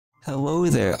Hello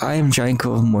there, I am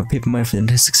GiantGrotle, more Paper Mine for the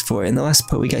Nintendo 64. In the last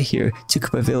part we got here to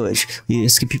Koopa Village. We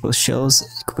escaped people's shells,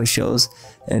 Koopa shells,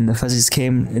 and the Fuzzies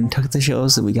came and took the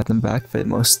shells and we got them back, but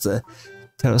most of the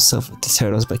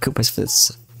turtles by Koopas for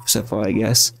this so far, I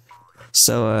guess.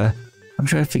 So, I'm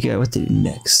trying to figure out what to do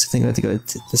next. I think I have to go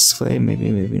this way,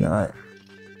 maybe not.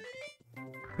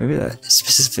 Maybe that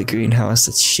specific greenhouse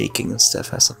that's shaking and stuff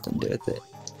has something to do with it.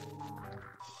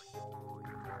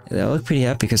 They all look pretty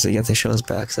happy because they got their shells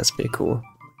back, so that's pretty cool.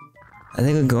 I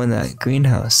think I'll go in that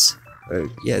greenhouse. Or,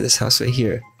 yeah, this house right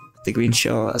here. The green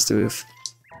shell as the roof.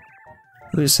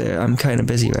 Who's there? I'm kinda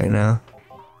busy right now.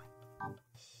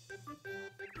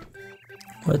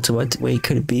 What? Wait,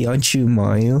 could it be? Aren't you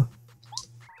Mario?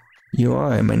 You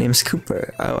are. My name's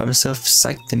Koopa. Oh, I'm so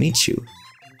psyched to meet you.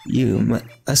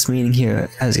 Us meeting here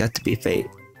has got to be fate.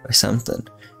 Or something.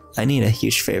 I need a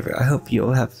huge favor. I hope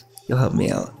you'll help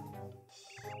me out.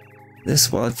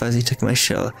 This wild fuzzy took my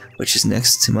shell, which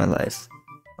next to my life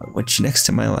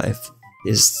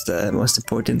is the most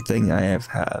important thing I have.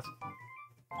 I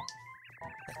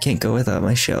can't go without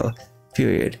my shell,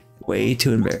 period. Way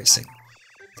too embarrassing.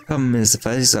 The problem is the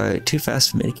fuzzies are too fast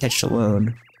for me to catch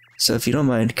alone. So if you don't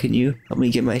mind, can you help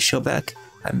me get my shell back?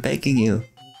 I'm begging you.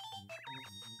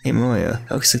 Hey Mario,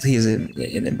 looks like he's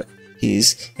in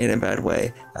a bad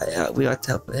way. We ought to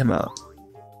help him out.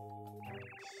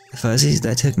 The fuzzies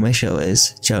that took my shell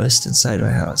is just inside my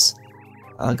house.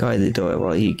 I'll guard the door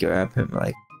while you grab him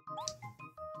like.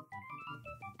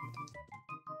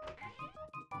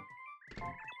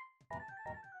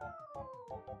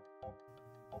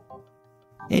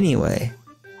 Anyway,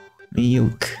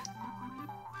 Miyuk.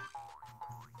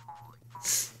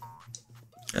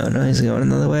 Oh no, he's going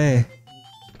another way.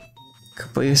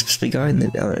 Koopa, you're supposed to be guarding the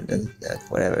door,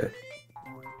 whatever.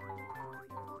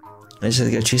 I just have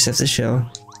to go chase after the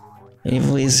shell. And even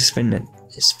though his spin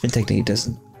technique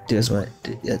doesn't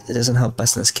help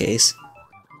us in this case.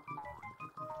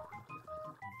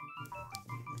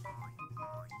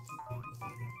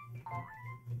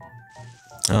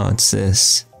 Oh, it's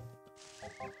this.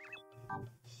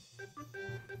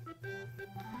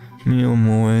 Meal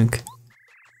morgue.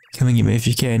 Come and get me if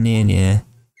you can, yeah.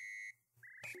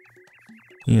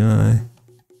 Yeah.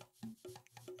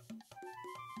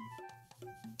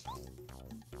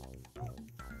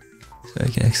 So I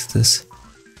can exit this.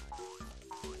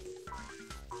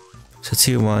 So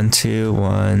 2, 1, 2,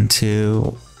 1,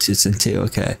 2, 2, and 2,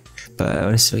 okay. But I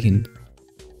want to see if I can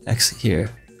exit here.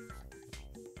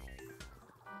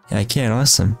 Yeah, I can,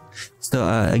 awesome. So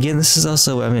again, this is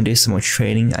also where I'm going to do some more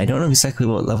training. I don't know exactly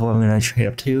what level I'm going to train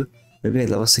up to. Maybe at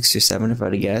level 6 or 7 if I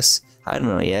had to guess. I don't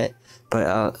know yet. But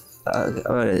I'm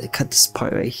going to cut this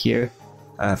part right here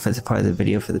for the part of the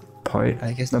video for the part,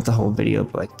 I guess not the whole video,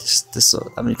 but like this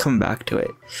I'm gonna come back to it.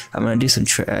 I'm gonna do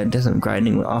some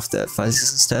grinding off the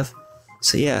fuzzies and stuff.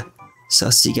 So yeah, so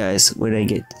I'll see you guys when I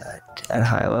get at a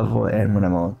high level and when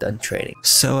I'm all done training.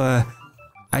 So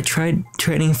I tried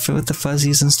training with the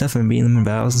fuzzies and stuff and beating them in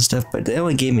battles and stuff, but they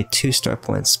only gave me 2 star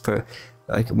points per,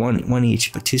 like one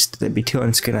each, but there'd be 2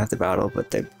 on screen after the battle,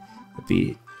 but there'd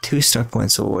be 2 star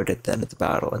points awarded at the end of the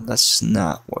battle, and that's just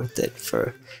not worth it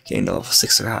for getting to level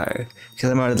 6 or higher. Because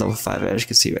I'm already level 5, as you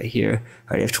can see right here. I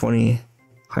already have 20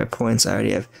 heart points, I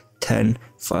already have 10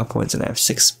 file points, and I have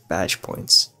 6 badge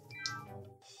points.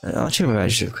 And I'll check my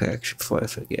badges real quick actually before I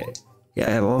forget. Yeah,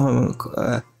 I have all of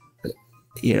them,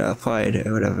 applied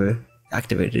or whatever,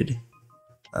 activated.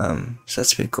 So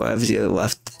that's pretty cool. I have 0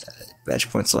 left, badge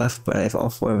points left, but I have all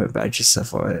 4 of my badges so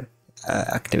far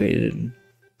activated.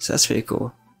 So that's pretty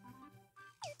cool.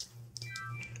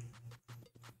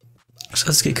 So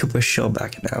let's get Koopa's shell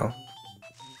back now.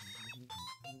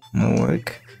 More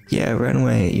work? Yeah, run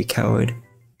away, you coward.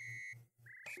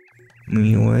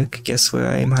 More work? Guess where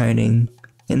I am hiding?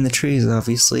 In the trees,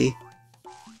 obviously.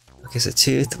 Okay, so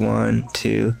 2, 1,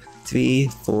 2, 3,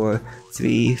 4,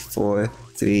 3, 4,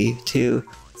 3, 2,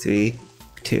 3,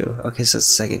 2. Okay, so it's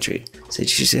the second tree. So you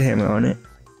use your hammer on it.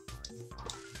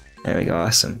 There we go,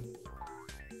 awesome.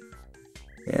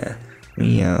 Yeah,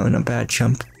 meow, not bad,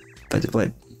 chump. But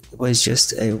that was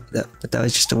just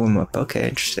a warm up. Okay,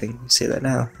 interesting. You say that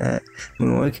now.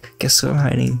 Moonwork. Guess where I'm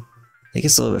hiding? It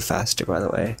gets a little bit faster, by the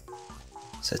way.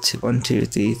 So 2, 1, 2,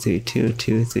 3, 3, 2,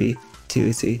 2, 3,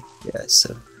 2, 3. Yeah,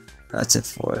 so that's it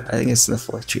 4. I think it's in the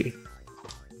 4th tree.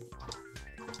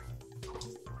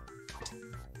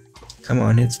 Come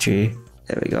on, hit the tree.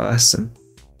 There we go. Awesome.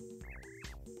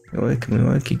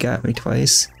 Moonwork. You got me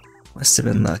twice. Must have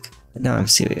been luck. But now I'm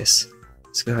serious.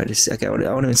 It's hard to see. Okay, I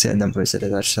won't even say the numbers. I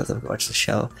just have to watch the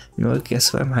shell. You know what?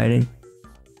 Guess where I'm hiding?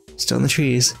 Still in the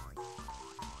trees.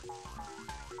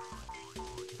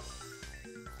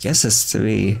 Guess it's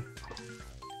 3.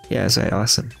 Yeah, that's right,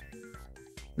 awesome.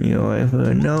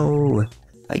 No!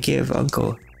 I gave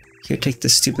Uncle. Here, take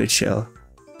this stupid shell.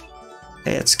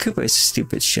 Hey, it's Koopa's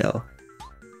stupid shell.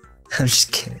 I'm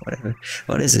just kidding, whatever.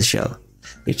 What is a shell?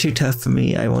 You're too tough for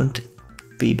me, I won't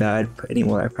be bad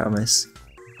anymore, I promise.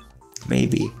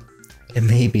 Maybe. It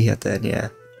may be at the end, yeah.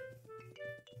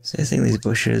 So I think these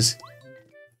bushes...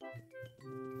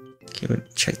 Can we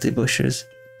check the bushes?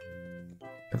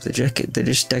 If they're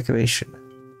just decoration.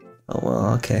 Oh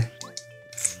well, okay.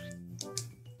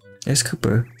 There's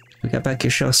Koopa. We got back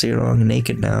your shell so you're all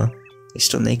naked now. You're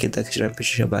still naked though because you don't put your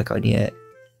shell back on yet.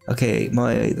 Okay,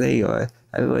 Mario, there you are.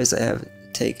 I realize I have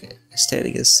to stand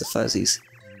against the Fuzzies.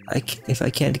 If I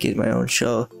can't get my own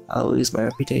shell, I'll lose my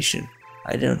reputation.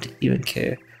 I don't even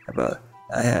care about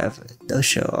I have no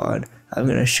shell on. I'm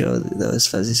gonna show those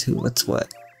Fuzzies what's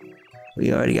what.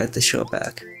 We already got the shell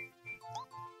back.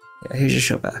 Yeah, here's your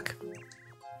shell back.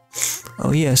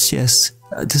 Oh yes, yes.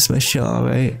 This is my shell,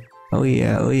 alright? Oh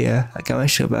yeah. I got my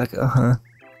shell back, uh-huh.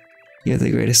 You're the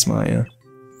greatest, Mario.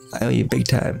 I owe you big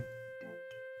time.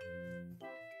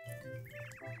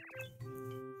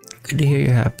 Good to hear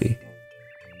you're happy.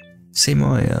 Say,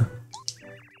 Mario,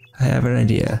 I have an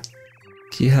idea.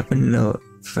 Do you happen to know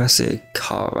Professor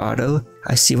Colorado?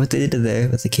 I see what they did there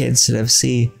with the K instead of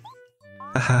C.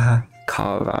 Hahaha,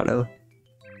 Colorado.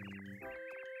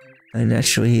 And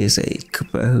actually he is a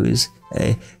Koopa who's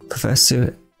a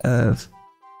professor of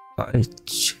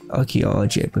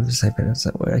archaeology. I believe I pronounced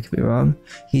that word, I could be wrong.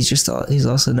 He's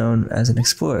also known as an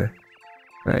explorer.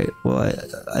 Right, well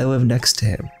I live next to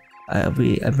him. I've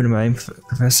been admiring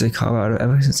Professor Colorado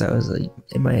ever since I was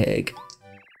in my egg.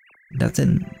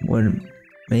 Nothing would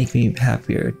make me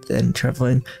happier than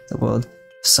traveling the world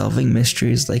solving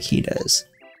mysteries like he does.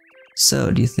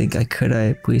 So, do you think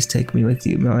I please take me with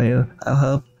you, Mario? I'll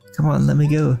help. Come on, let me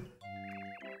go.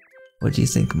 What do you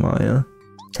think, Mario?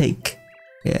 Take.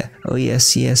 Yeah. Oh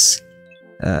yes.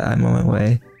 I'm on my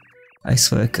way. I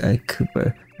swear,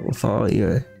 Koopa will follow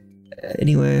you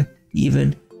anywhere,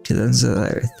 even to the ends of the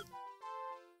earth.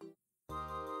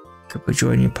 Koopa,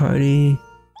 join your party.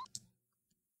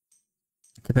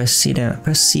 Press C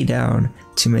down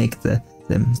to make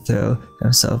them throw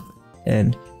themselves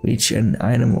and reach an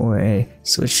item or a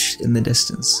switch in the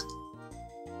distance.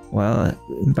 While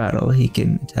in battle, he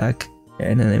can attack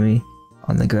an enemy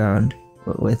on the ground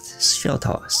with shell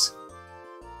toss,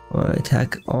 or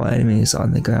attack all enemies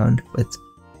on the ground with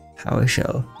power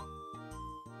shell.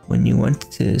 When you want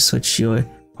to switch your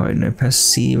partner, press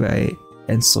C right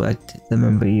and select the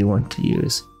member you want to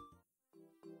use.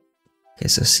 Okay,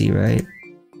 so C right,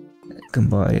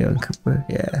 Mario and Koopa,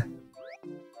 yeah.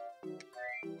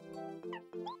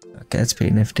 Okay, that's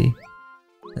pretty nifty.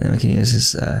 And then we can use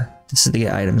this is to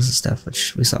get items and stuff,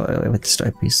 which we saw earlier with the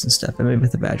star piece and stuff, and maybe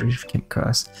with the badge we came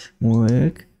across.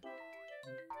 Work.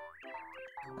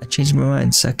 I changed my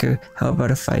mind, sucker. How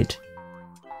about a fight?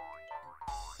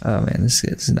 Oh man, this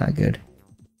is not good.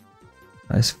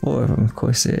 There's 4 of them, of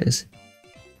course there is.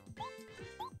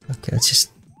 Okay, let's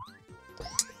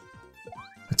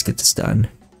get this done.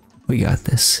 We got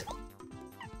this.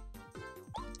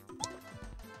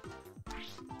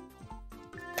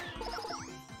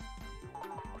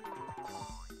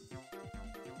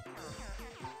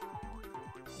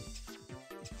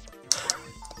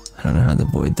 I don't know how to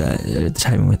avoid that, the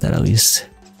timing with that at least.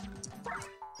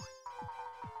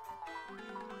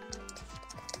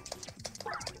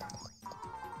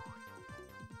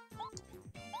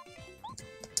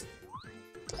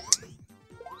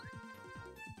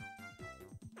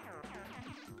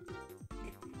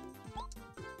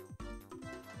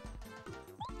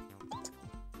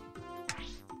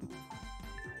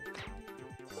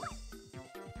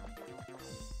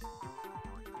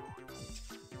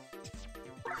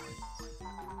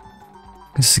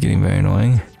 This is getting very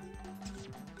annoying.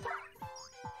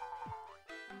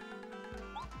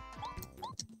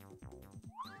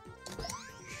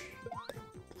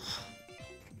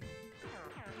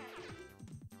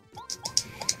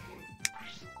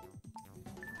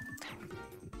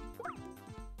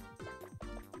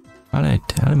 How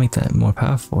to make that more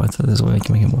powerful? I thought there's a way I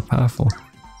can make it more powerful.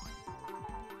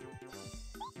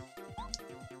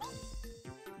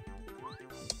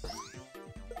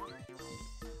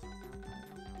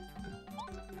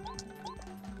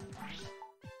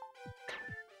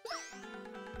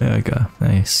 There we go,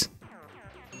 nice.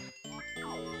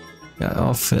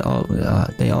 Yeah,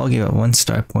 they all give it 1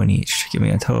 star point each,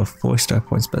 giving a total of 4 star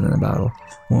points better than the battle.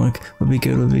 Would be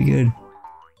good.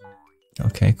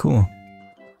 Okay, cool.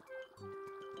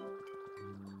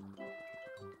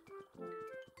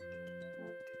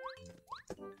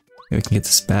 Maybe we can get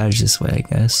this badge this way, I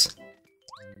guess.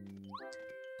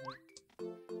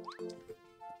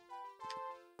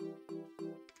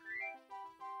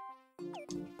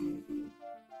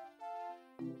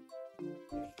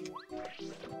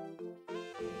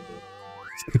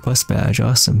 HP plus badge,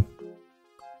 awesome.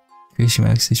 Increase your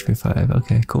max HP 5,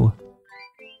 okay, cool.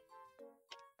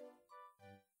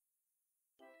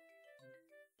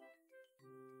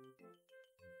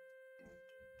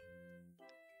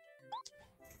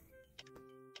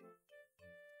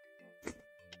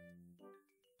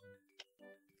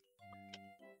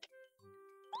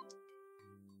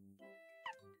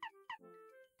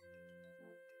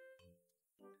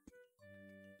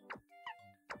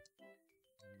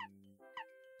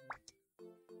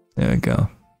 There we go.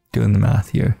 Doing the math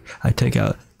here. I take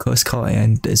out close call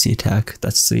and dizzy attack.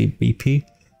 That's 3 BP.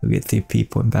 We get 3 BP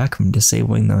point back from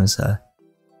disabling those,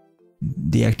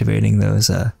 deactivating those,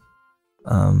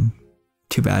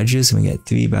 2 badges, and we get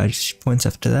 3 badge points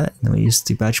after that. And then we use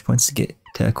 3 badge points to get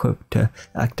to equip to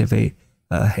activate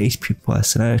HP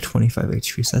plus, and I have 25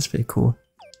 HP, so that's pretty cool.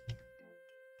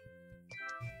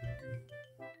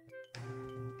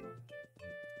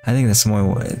 I think that's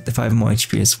more. The 5 more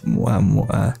HP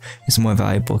is more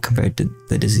valuable compared to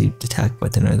the dizzy attack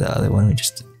button or the other one we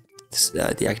just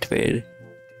deactivated,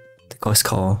 the close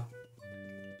call.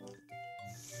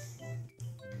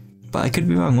 But I could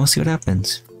be wrong. We'll see what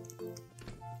happens.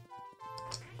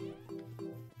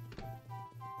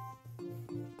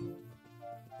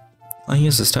 I'll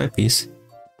use the star piece.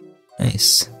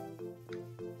 Nice.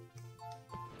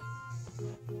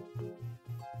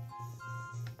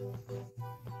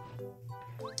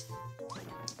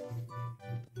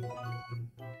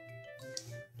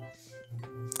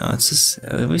 Oh, it's just,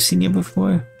 have we seen you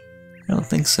before? I don't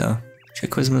think so. Check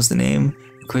Quizmo's the name.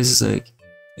 Quizzes are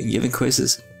giving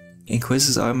quizzes. And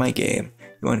quizzes are my game.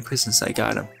 You want quizzes, I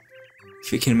got them.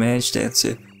 If you can manage to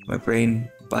answer my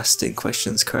brain busting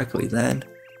questions correctly, then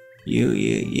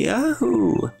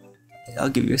yahoo! I'll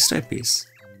give you a star piece.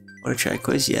 Want to try a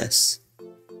quiz? Yes.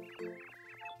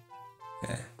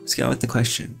 Okay, let's get on with the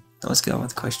question. Now let's get on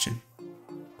with the question.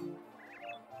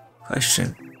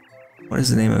 Question. What is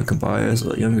the name of Gambaya's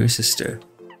younger sister?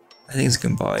 I think it's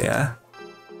Gambaya.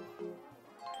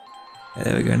 Yeah,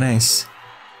 there we go, nice.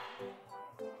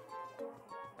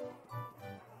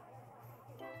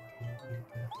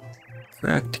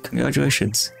 Correct,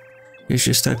 congratulations. Here's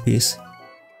your star piece.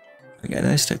 I got a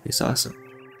nice star piece, awesome.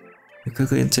 We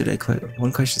quickly answered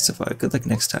one question so far, good luck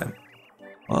next time.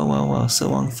 Well, so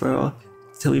long for all,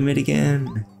 till we meet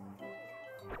again.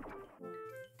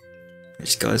 It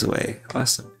just goes away,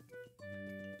 awesome.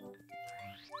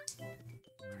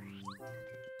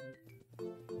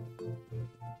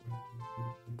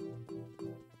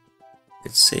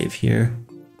 Let's save here.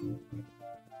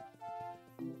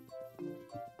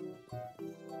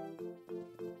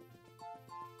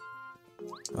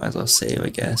 Might as well save, I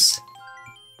guess.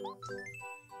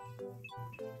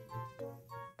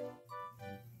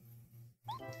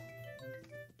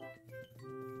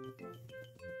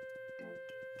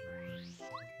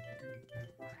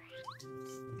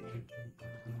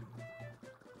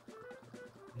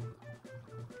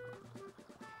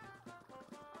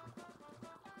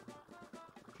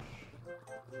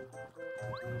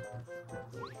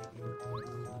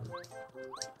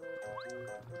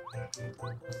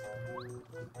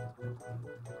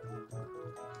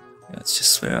 Let's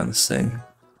just swear on this thing.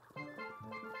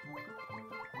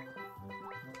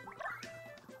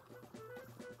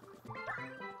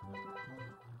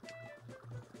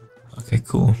 Okay,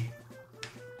 cool.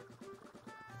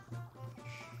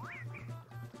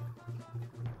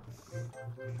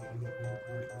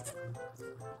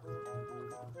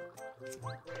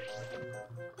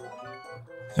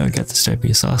 Oh, we got the star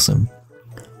piece, awesome.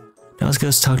 Now let's go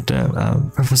talk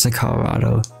to Professor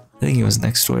Colorado. I think he was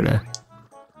next door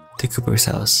to Koopa's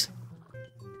house.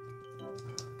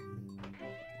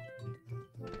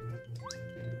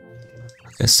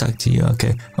 Let's talk to you,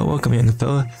 okay. Oh, welcome, young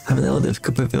fella. I'm an elder of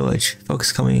Koopa Village.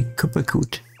 Folks call me Koopa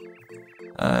Coot.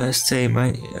 Say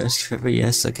my favorite,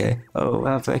 yes, okay. Oh,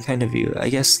 how very kind of you. I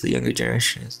guess the younger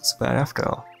generation isn't so bad after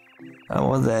all.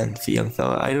 Well then, for young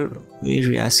fella, I don't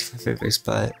usually ask for favors,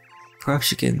 but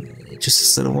perhaps you can, just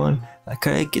this little one.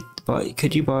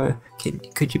 Could you borrow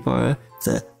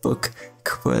the book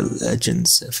Koopa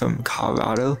Legends from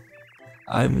Colorado?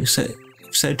 I'm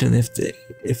certain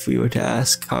if we were to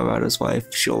ask Colorado's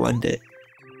wife, she'll lend it.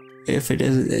 If it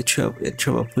isn't in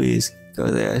trouble, please go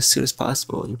there as soon as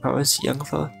possible. You promise, young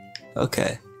fella?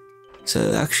 Okay.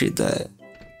 So actually, the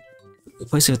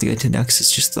place we have to get to next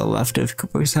is just to the left of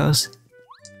Koopa's house.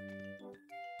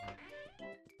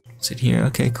 Sit here.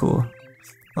 Okay, cool.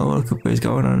 Oh, little Koopa is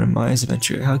going on a Maya's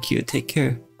adventure. How cute. Take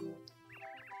care.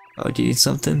 Oh, do you need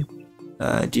something?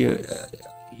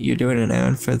 You're doing an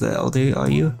errand for the elder, are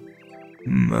you?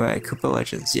 Alright, Koopa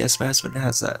Legends. Yes, my husband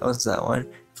owns that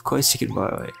one. Of course you can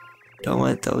borrow it. Don't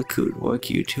let the Lakoot work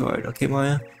you too hard, okay,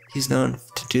 Mario? He's known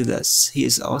to do this. He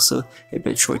is also a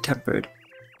bit short-tempered.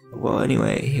 Well,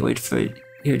 anyway, wait for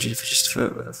here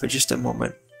for just a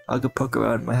moment. I'll go poke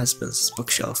around my husband's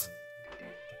bookshelf.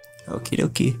 Okie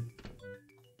dokie.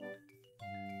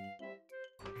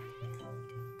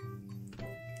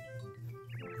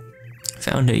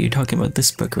 Found it. You're talking about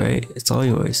this book, right? It's all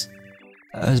yours.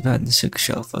 I was behind the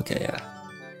bookshelf. Okay, yeah.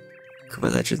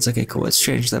 Koopa Legends. Okay, cool. It's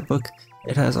strange. That book.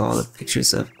 It has all the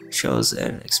pictures of shows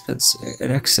and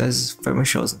exercises for my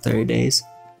shows in 30 days.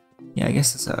 Yeah, I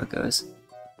guess that's how it goes.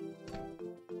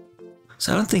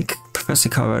 So I don't think Professor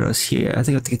Colorado's here. I think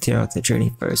I have to continue on with the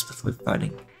journey first before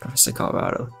finding Professor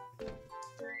Colorado.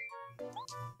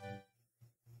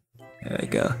 There we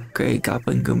go. Great,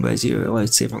 Goblin Goomba is your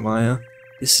lightsaber, Mario.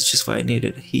 This is just what I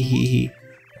needed. Hee hee hee.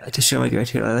 To show my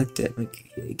gratitude, I like to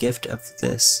make a gift of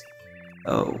this.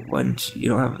 Oh, one, you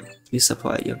don't have to be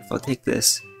supplied. I'll take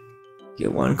this.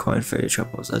 Get 1 coin for your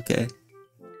troubles. Okay.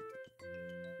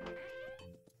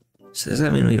 So does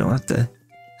that mean we don't have to?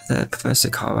 That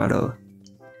Professor Colorado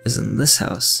is in this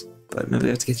house, but maybe we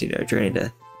have to continue our journey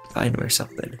to find him or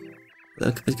something.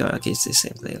 Look, it's going. Okay, it's the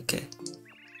same thing. Okay.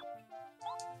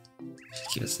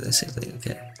 Keep it to the same thing.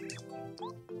 Okay.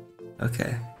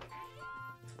 Okay.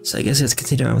 So I guess we have to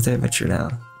continue on with our adventure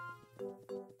now.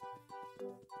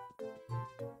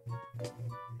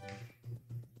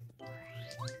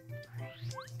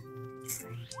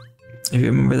 If you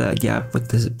remember that gap with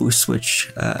the boost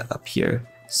switch up here,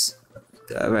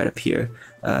 right up here,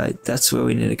 that's where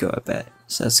we need to go, I bet.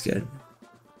 So that's good.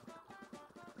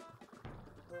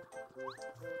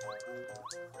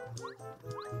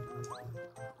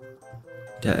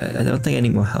 I don't think I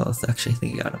need more health. Actually, I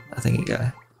think I got him. I think I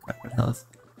got 1 health.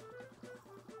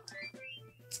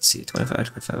 Let's see,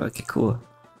 25, 25. Okay, cool.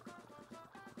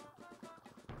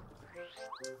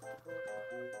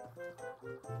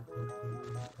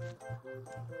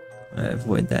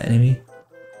 Avoid that enemy.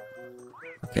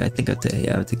 Okay, I think I have to.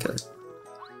 Yeah, I have to go.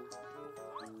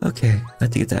 Okay, I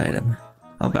have to get the item.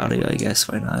 I'll battle you, I guess.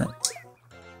 Why not?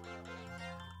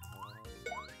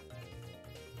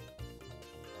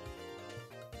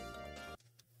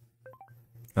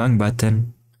 Wrong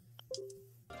button.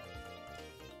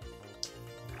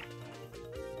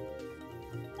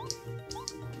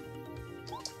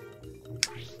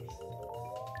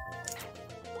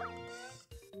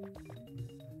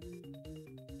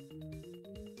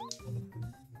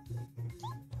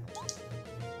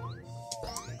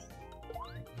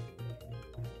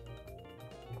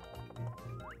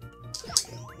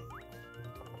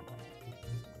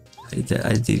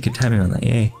 I did good timing on that,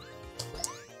 yay.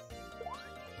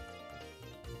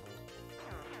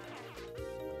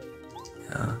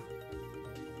 Yeah.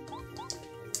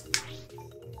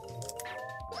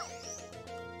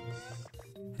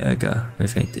 There we go. We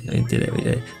did it, we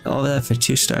did it. All of that for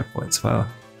 2 star points, wow.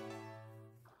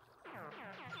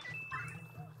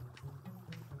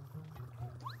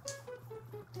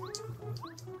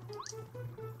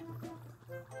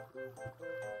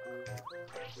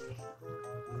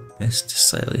 Missed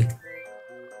slightly.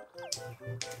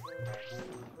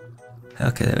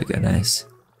 Okay, there we go, nice.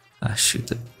 Ah, shoot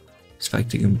the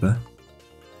spiked Goomba.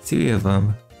 3 of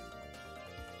them.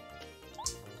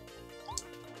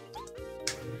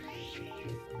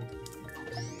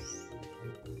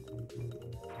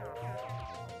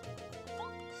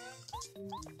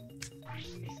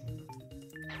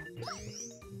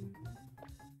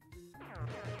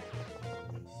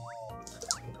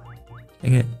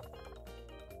 Dang it.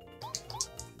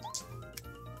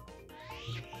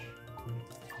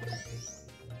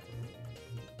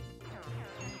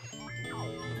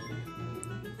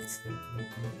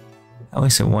 I only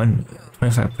said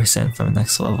 25% from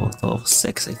next level to level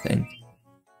 6, I think.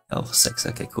 Level 6,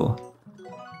 okay, cool.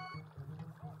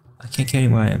 I can't carry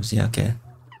more items, yeah, okay.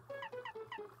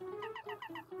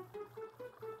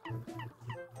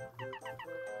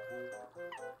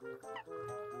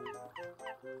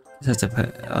 Just have to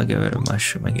put, I'll get rid of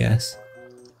mushroom, I guess.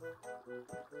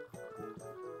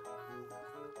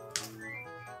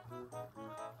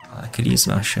 I could use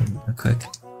mushroom real quick.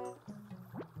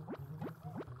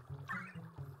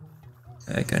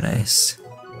 There we go, nice.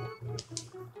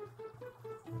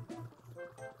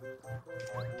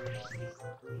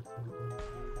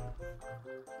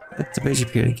 Look, the bridge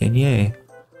appeared again, yay.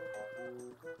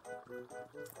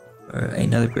 Or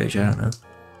another bridge, I don't know.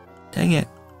 Dang it.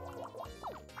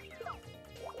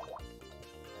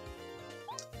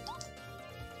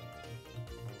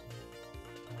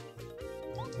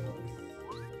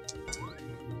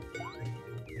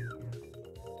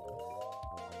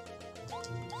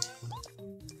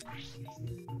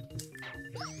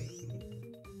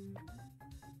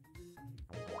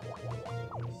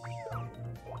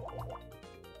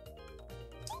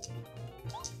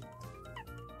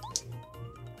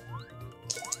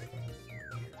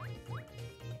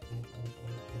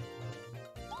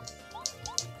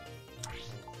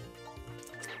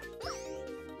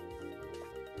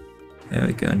 There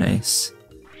we go, nice.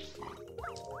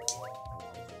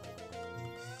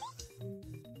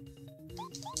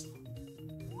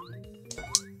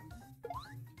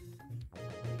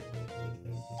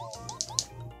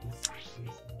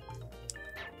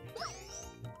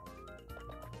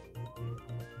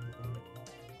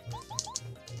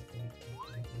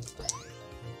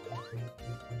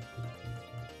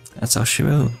 That's all she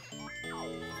wrote.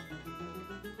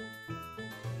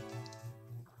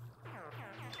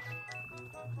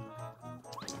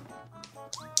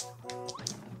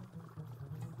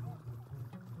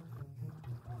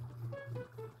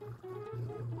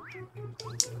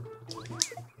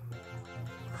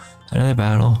 Another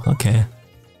battle, okay.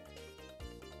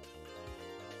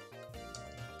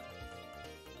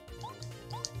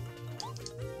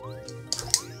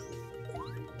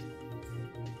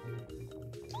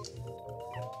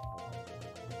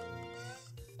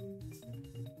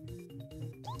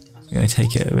 I'm gonna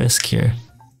take a risk here.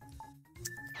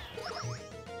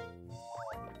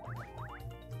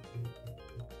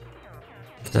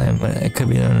 Cause I could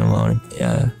be doing alone,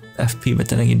 yeah, FP, but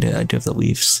then I do have the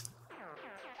leaves.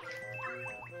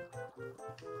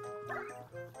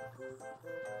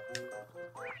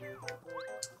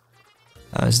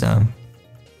 I was dumb.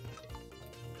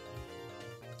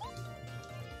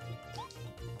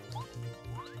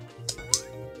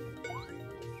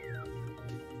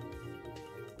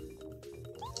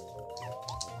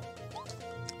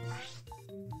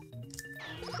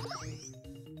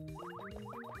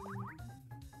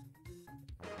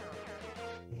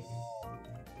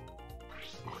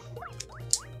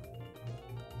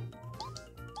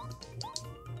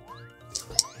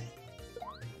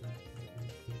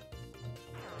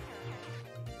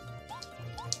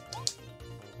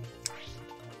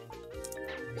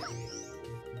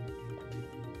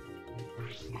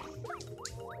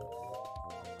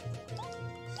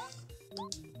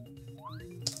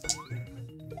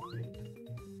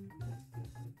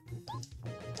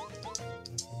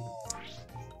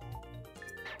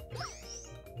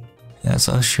 That's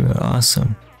all sure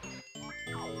awesome.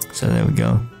 So there we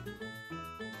go.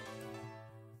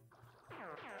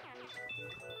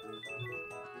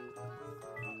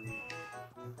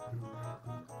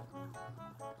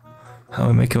 How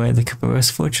we make our way to the Koopa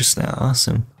Village Fortress now,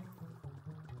 awesome.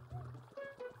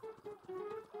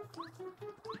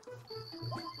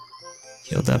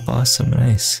 Killed that boss, so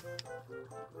nice.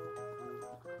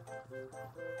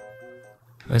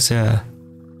 Where's there?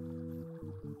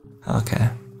 Okay.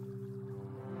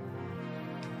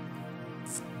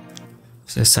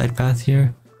 Is there a side path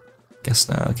here? Guess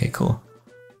not. Okay, cool.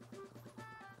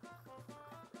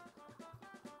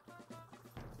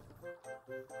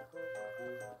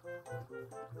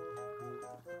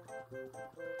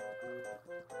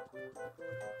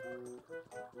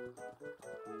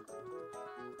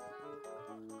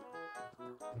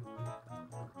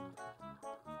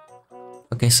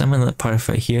 Okay, so I'm in the part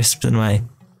right here. It's been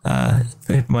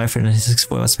my friend in his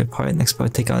explore. Let's play part. Next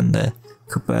part, take on the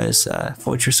Koopa's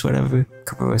fortress, whatever.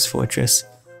 Koopa's fortress,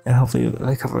 and hopefully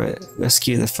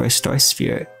rescue the first star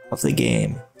sphere of the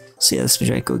game. So yeah, this is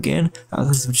GiantGrotle again.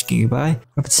 This is GiantGrotle. Goodbye.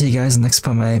 Hope to see you guys in the next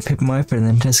part of my Paper Mario and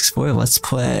then Nintendo 64 Let's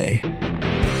Play.